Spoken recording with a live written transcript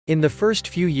In the first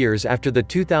few years after the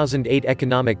 2008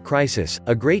 economic crisis,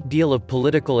 a great deal of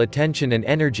political attention and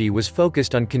energy was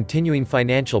focused on continuing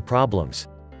financial problems.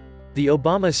 The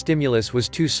Obama stimulus was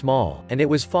too small, and it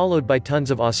was followed by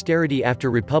tons of austerity after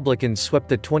Republicans swept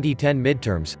the 2010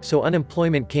 midterms, so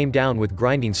unemployment came down with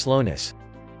grinding slowness.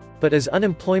 But as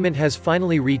unemployment has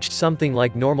finally reached something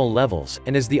like normal levels,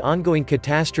 and as the ongoing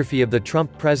catastrophe of the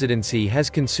Trump presidency has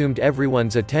consumed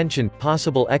everyone's attention,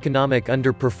 possible economic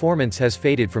underperformance has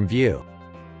faded from view.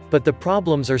 But the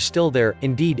problems are still there.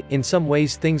 Indeed, in some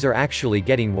ways things are actually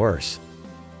getting worse.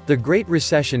 The Great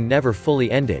Recession never fully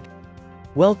ended.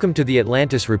 Welcome to the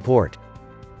Atlantis Report.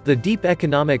 The deep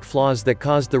economic flaws that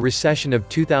caused the recession of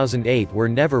 2008 were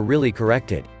never really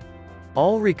corrected.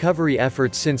 All recovery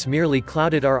efforts since merely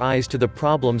clouded our eyes to the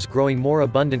problems growing more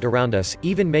abundant around us,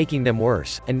 even making them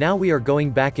worse, and now we are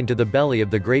going back into the belly of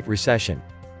the Great Recession.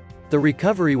 The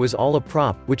recovery was all a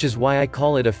prop, which is why I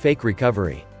call it a fake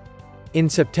recovery. In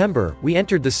September, we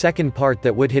entered the second part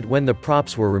that would hit when the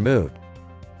props were removed.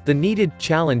 The needed,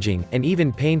 challenging, and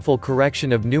even painful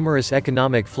correction of numerous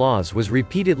economic flaws was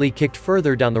repeatedly kicked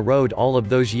further down the road all of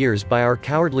those years by our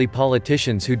cowardly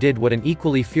politicians who did what an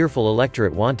equally fearful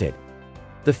electorate wanted.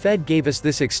 The Fed gave us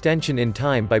this extension in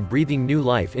time by breathing new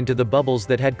life into the bubbles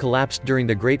that had collapsed during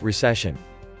the Great Recession.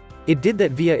 It did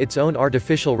that via its own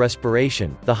artificial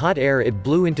respiration, the hot air it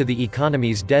blew into the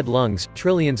economy's dead lungs,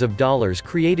 trillions of dollars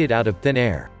created out of thin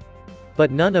air. But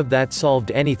none of that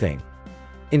solved anything.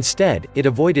 Instead, it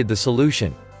avoided the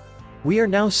solution. We are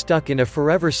now stuck in a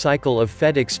forever cycle of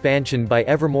Fed expansion by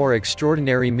ever more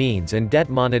extraordinary means and debt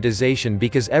monetization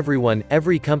because everyone,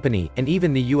 every company, and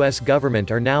even the US government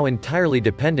are now entirely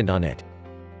dependent on it.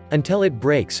 Until it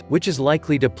breaks, which is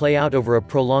likely to play out over a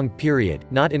prolonged period,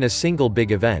 not in a single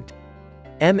big event.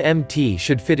 MMT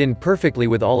should fit in perfectly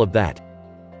with all of that.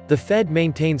 The Fed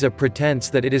maintains a pretense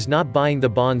that it is not buying the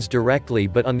bonds directly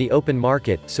but on the open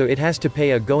market, so it has to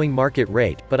pay a going market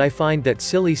rate, but I find that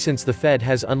silly since the Fed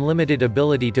has unlimited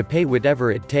ability to pay whatever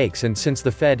it takes, and since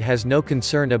the Fed has no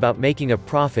concern about making a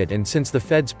profit, and since the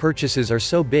Fed's purchases are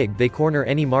so big they corner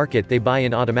any market they buy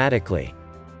in automatically.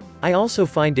 I also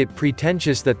find it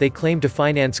pretentious that they claim to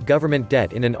finance government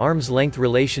debt in an arm's-length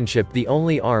relationship. The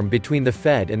only arm between the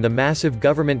Fed and the massive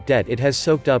government debt it has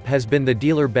soaked up has been the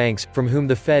dealer banks, from whom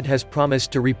the Fed has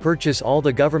promised to repurchase all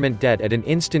the government debt at an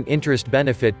instant interest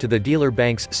benefit to the dealer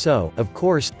banks, so, of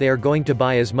course, they are going to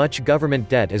buy as much government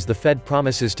debt as the Fed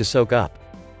promises to soak up.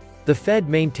 The Fed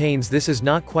maintains this is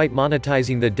not quite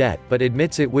monetizing the debt, but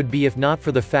admits it would be if not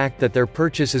for the fact that their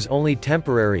purchase is only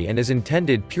temporary and is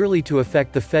intended purely to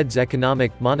affect the Fed's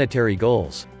economic, monetary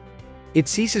goals. It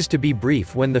ceases to be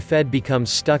brief when the Fed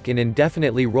becomes stuck in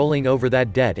indefinitely rolling over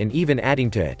that debt and even adding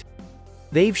to it.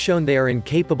 They've shown they are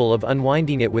incapable of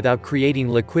unwinding it without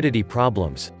creating liquidity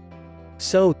problems.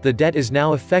 So, the debt is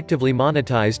now effectively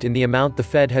monetized in the amount the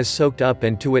Fed has soaked up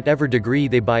and to whatever degree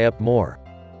they buy up more.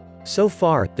 So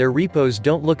far, their repos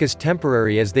don't look as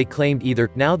temporary as they claimed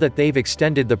either, now that they've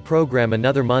extended the program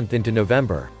another month into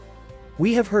November.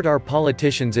 We have heard our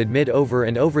politicians admit over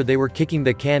and over they were kicking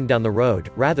the can down the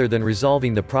road, rather than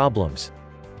resolving the problems.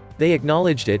 They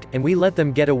acknowledged it, and we let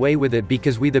them get away with it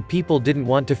because we the people didn't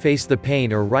want to face the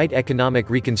pain or write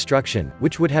economic reconstruction,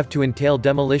 which would have to entail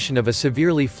demolition of a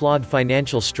severely flawed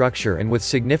financial structure and with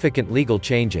significant legal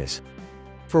changes.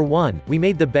 For one, we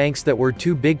made the banks that were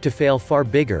too big to fail far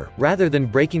bigger, rather than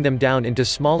breaking them down into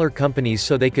smaller companies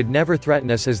so they could never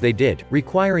threaten us as they did,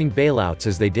 requiring bailouts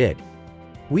as they did.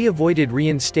 We avoided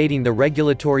reinstating the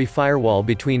regulatory firewall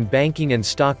between banking and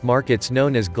stock markets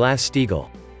known as Glass-Steagall.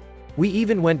 We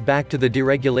even went back to the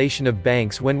deregulation of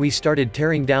banks when we started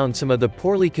tearing down some of the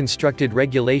poorly constructed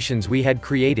regulations we had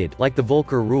created, like the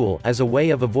Volcker Rule, as a way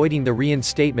of avoiding the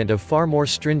reinstatement of far more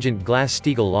stringent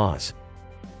Glass-Steagall laws.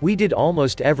 We did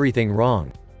almost everything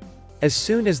wrong. As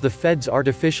soon as the Fed's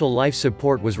artificial life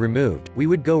support was removed, we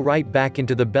would go right back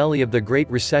into the belly of the Great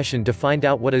Recession to find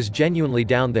out what is genuinely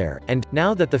down there, and,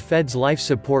 now that the Fed's life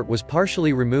support was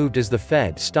partially removed as the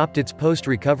Fed stopped its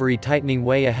post-recovery tightening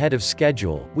way ahead of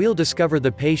schedule, we'll discover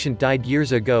the patient died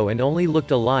years ago and only looked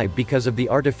alive because of the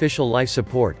artificial life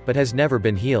support, but has never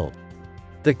been healed.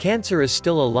 The cancer is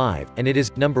still alive, and it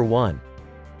is, number 1.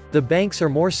 The banks are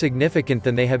more significant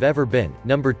than they have ever been,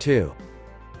 number 2.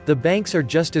 The banks are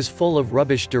just as full of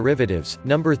rubbish derivatives,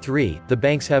 number 3. The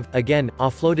banks have, again,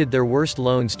 offloaded their worst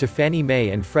loans to Fannie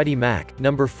Mae and Freddie Mac,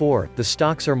 number 4. The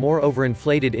stocks are more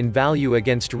overinflated in value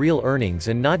against real earnings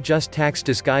and not just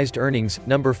tax-disguised earnings,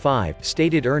 number 5.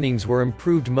 Stated earnings were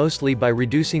improved mostly by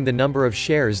reducing the number of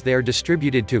shares they are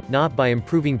distributed to, not by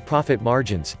improving profit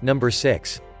margins, number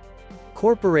 6.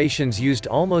 Corporations used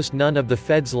almost none of the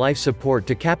Fed's life support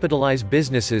to capitalize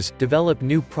businesses, develop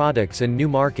new products and new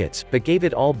markets, but gave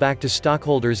it all back to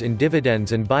stockholders in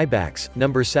dividends and buybacks.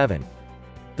 Number 7.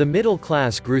 The middle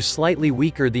class grew slightly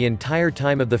weaker the entire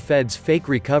time of the Fed's fake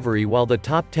recovery, while the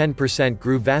top 10%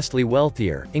 grew vastly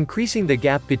wealthier, increasing the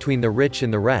gap between the rich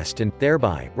and the rest and,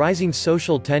 thereby, rising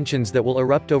social tensions that will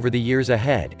erupt over the years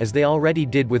ahead, as they already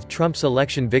did with Trump's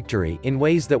election victory, in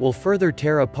ways that will further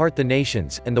tear apart the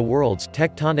nation's, and the world's,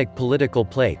 tectonic political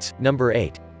plates. Number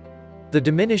 8. The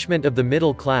diminishment of the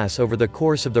middle class over the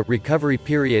course of the recovery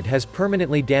period has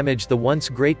permanently damaged the once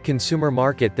great consumer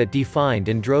market that defined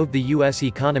and drove the U.S.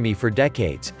 economy for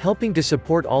decades, helping to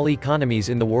support all economies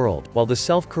in the world, while the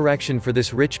self-correction for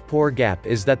this rich-poor gap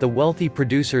is that the wealthy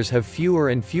producers have fewer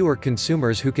and fewer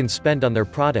consumers who can spend on their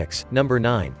products. Number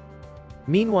 9.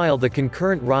 Meanwhile, the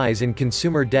concurrent rise in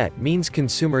consumer debt means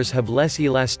consumers have less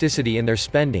elasticity in their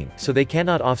spending, so they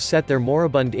cannot offset their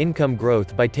moribund income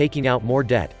growth by taking out more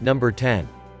debt. Number 10.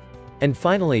 And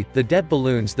finally, the debt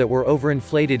balloons that were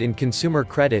overinflated in consumer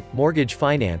credit, mortgage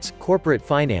finance, corporate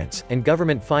finance, and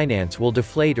government finance will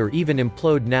deflate or even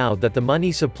implode now that the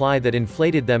money supply that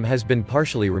inflated them has been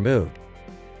partially removed.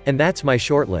 And that's my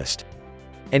shortlist.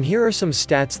 And here are some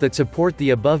stats that support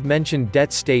the above-mentioned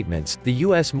debt statements. The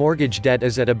U.S. mortgage debt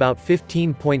is at about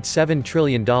 $15.7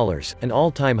 trillion, an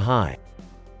all-time high.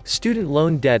 Student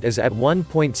loan debt is at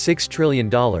 $1.6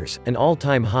 trillion, an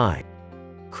all-time high.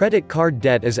 Credit card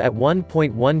debt is at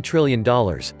 $1.1 trillion,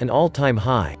 an all-time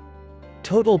high.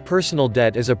 Total personal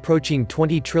debt is approaching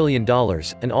 $20 trillion,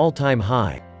 an all-time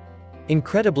high.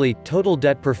 Incredibly, total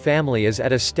debt per family is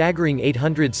at a staggering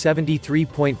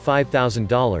 $873.5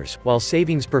 thousand, while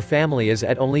savings per family is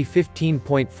at only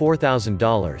 $15.4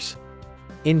 thousand.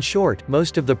 In short,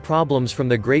 most of the problems from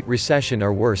the Great Recession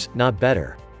are worse, not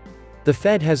better. The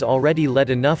Fed has already let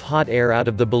enough hot air out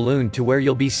of the balloon to where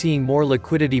you'll be seeing more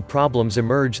liquidity problems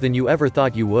emerge than you ever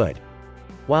thought you would.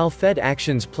 While Fed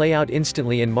actions play out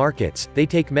instantly in markets, they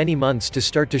take many months to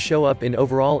start to show up in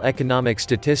overall economic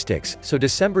statistics, so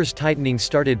December's tightening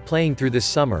started playing through this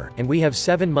summer, and we have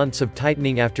 7 months of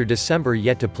tightening after December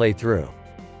yet to play through.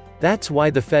 That's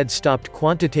why the Fed stopped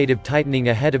quantitative tightening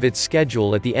ahead of its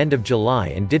schedule at the end of July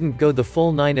and didn't go the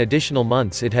full 9 additional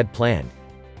months it had planned.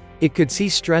 It could see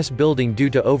stress building due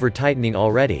to over-tightening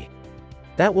already.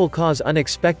 That will cause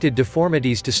unexpected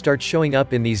deformities to start showing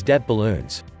up in these debt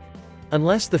balloons.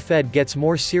 Unless the Fed gets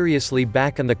more seriously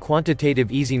back on the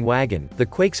quantitative easing wagon, the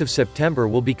quakes of September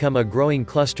will become a growing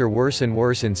cluster, worse and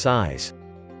worse in size.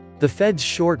 The Fed's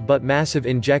short but massive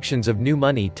injections of new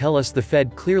money tell us the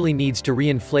Fed clearly needs to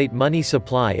reinflate money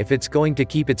supply if it's going to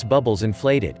keep its bubbles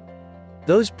inflated.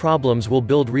 Those problems will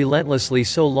build relentlessly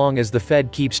so long as the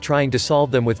Fed keeps trying to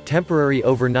solve them with temporary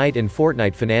overnight and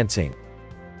fortnight financing.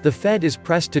 The Fed is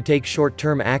pressed to take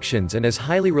short-term actions and is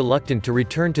highly reluctant to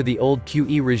return to the old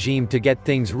QE regime to get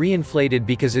things reinflated,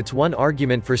 because its one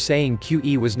argument for saying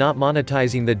QE was not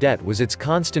monetizing the debt was its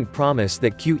constant promise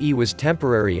that QE was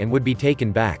temporary and would be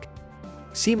taken back.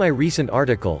 See my recent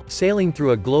article, Sailing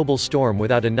Through a Global Storm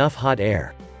Without Enough Hot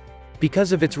Air.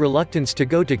 Because of its reluctance to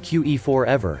go to QE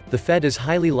forever, the Fed is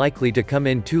highly likely to come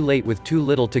in too late with too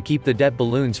little to keep the debt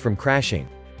balloons from crashing.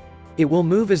 It will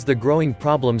move as the growing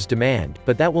problems demand,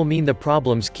 but that will mean the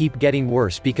problems keep getting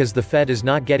worse because the Fed is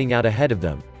not getting out ahead of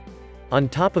them. On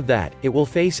top of that, it will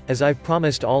face, as I've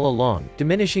promised all along,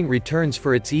 diminishing returns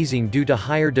for its easing due to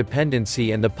higher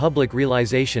dependency and the public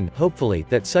realization, hopefully,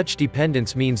 that such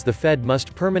dependence means the Fed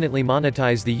must permanently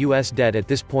monetize the US debt at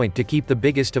this point to keep the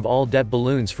biggest of all debt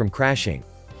balloons from crashing.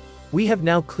 We have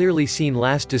now clearly seen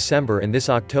last December and this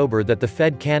October that the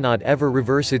Fed cannot ever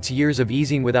reverse its years of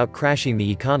easing without crashing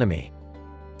the economy.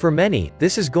 For many,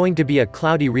 this is going to be a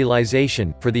cloudy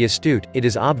realization. For the astute, it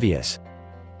is obvious.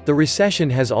 The recession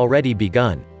has already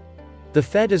begun. The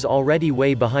Fed is already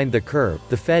way behind the curve.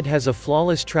 The Fed has a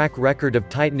flawless track record of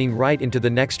tightening right into the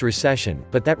next recession,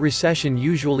 but that recession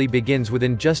usually begins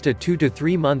within just 2 to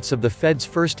 3 months of the Fed's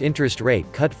first interest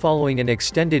rate cut following an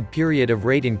extended period of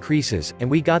rate increases, and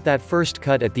we got that first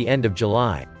cut at the end of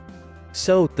July.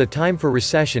 So, the time for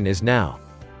recession is now.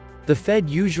 The Fed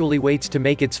usually waits to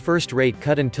make its first rate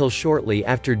cut until shortly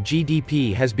after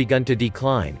GDP has begun to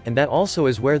decline, and that also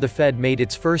is where the Fed made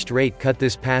its first rate cut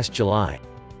this past July.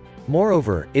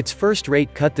 Moreover, its first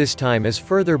rate cut this time is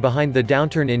further behind the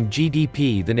downturn in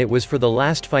GDP than it was for the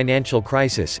last financial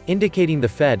crisis, indicating the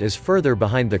Fed is further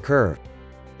behind the curve.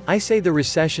 I say the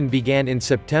recession began in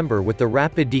September with the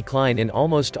rapid decline in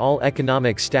almost all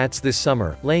economic stats this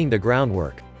summer, laying the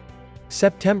groundwork.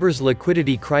 September's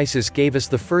liquidity crisis gave us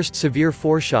the first severe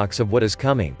foreshocks of what is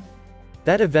coming.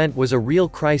 That event was a real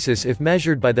crisis if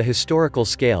measured by the historical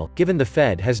scale, given the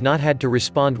Fed has not had to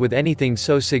respond with anything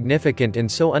so significant and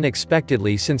so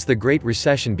unexpectedly since the Great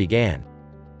Recession began.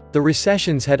 The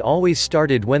recessions had always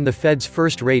started when the Fed's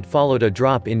first rate followed a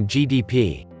drop in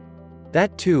GDP.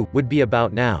 That too would be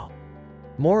about now.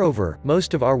 Moreover,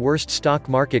 most of our worst stock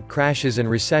market crashes and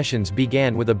recessions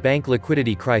began with a bank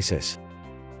liquidity crisis.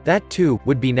 That too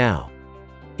would be now.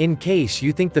 In case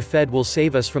you think the Fed will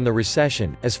save us from the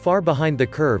recession, as far behind the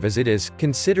curve as it is,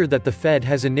 consider that the Fed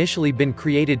has initially been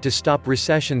created to stop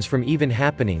recessions from even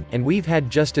happening, and we've had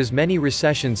just as many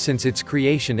recessions since its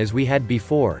creation as we had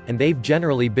before, and they've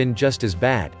generally been just as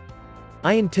bad.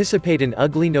 I anticipate an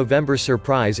ugly November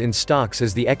surprise in stocks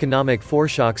as the economic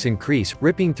foreshocks increase,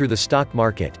 ripping through the stock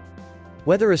market.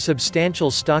 Whether a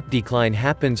substantial stock decline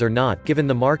happens or not, given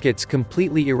the market's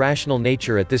completely irrational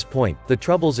nature at this point, the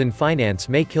troubles in finance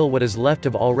may kill what is left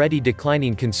of already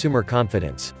declining consumer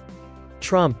confidence.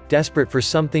 Trump, desperate for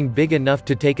something big enough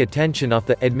to take attention off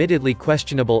the admittedly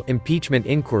questionable impeachment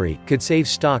inquiry, could save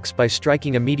stocks by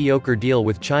striking a mediocre deal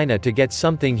with China to get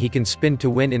something he can spin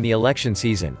to win in the election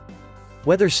season.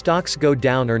 Whether stocks go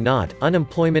down or not,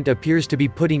 unemployment appears to be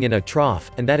putting in a trough,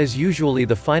 and that is usually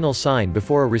the final sign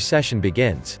before a recession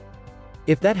begins.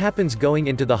 If that happens going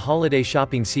into the holiday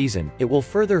shopping season, it will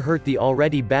further hurt the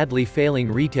already badly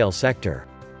failing retail sector.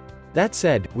 That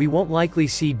said, we won't likely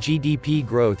see GDP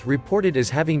growth reported as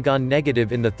having gone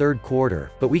negative in the third quarter,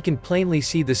 but we can plainly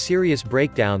see the serious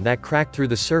breakdown that cracked through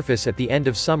the surface at the end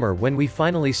of summer when we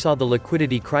finally saw the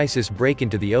liquidity crisis break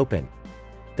into the open.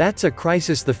 That's a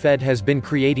crisis the Fed has been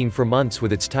creating for months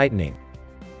with its tightening.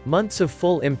 Months of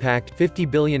full impact, $50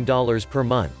 billion per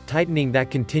month, tightening that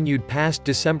continued past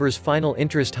December's final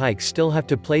interest hikes still have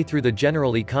to play through the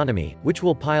general economy, which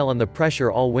will pile on the pressure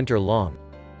all winter long.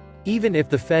 Even if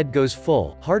the Fed goes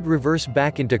full, hard reverse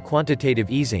back into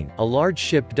quantitative easing, a large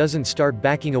ship doesn't start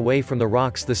backing away from the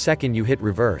rocks the second you hit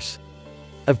reverse.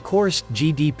 Of course,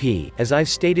 GDP, as I've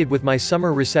stated with my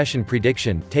summer recession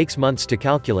prediction, takes months to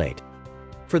calculate.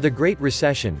 For the Great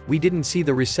Recession, we didn't see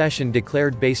the recession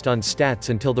declared based on stats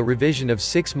until the revision of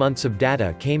 6 months of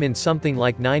data came in something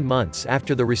like 9 months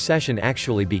after the recession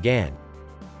actually began.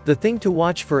 The thing to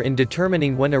watch for in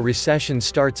determining when a recession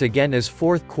starts again is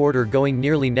fourth quarter going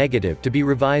nearly negative to be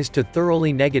revised to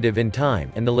thoroughly negative in time,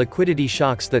 and the liquidity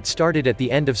shocks that started at the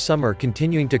end of summer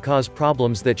continuing to cause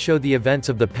problems that show the events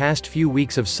of the past few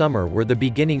weeks of summer were the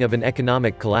beginning of an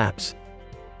economic collapse.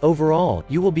 Overall,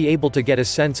 you will be able to get a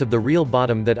sense of the real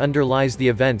bottom that underlies the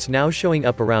events now showing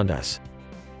up around us.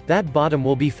 That bottom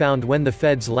will be found when the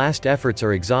Fed's last efforts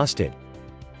are exhausted.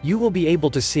 You will be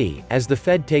able to see, as the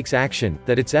Fed takes action,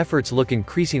 that its efforts look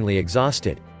increasingly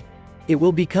exhausted. It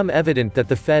will become evident that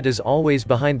the Fed is always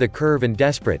behind the curve and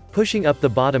desperate, pushing up the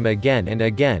bottom again and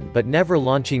again but never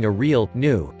launching a real,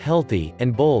 new, healthy,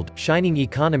 and bold, shining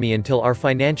economy until our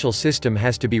financial system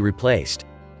has to be replaced.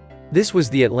 This was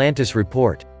the Atlantis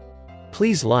Report.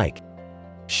 Please like,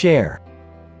 share,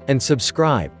 and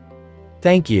subscribe.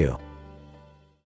 Thank you.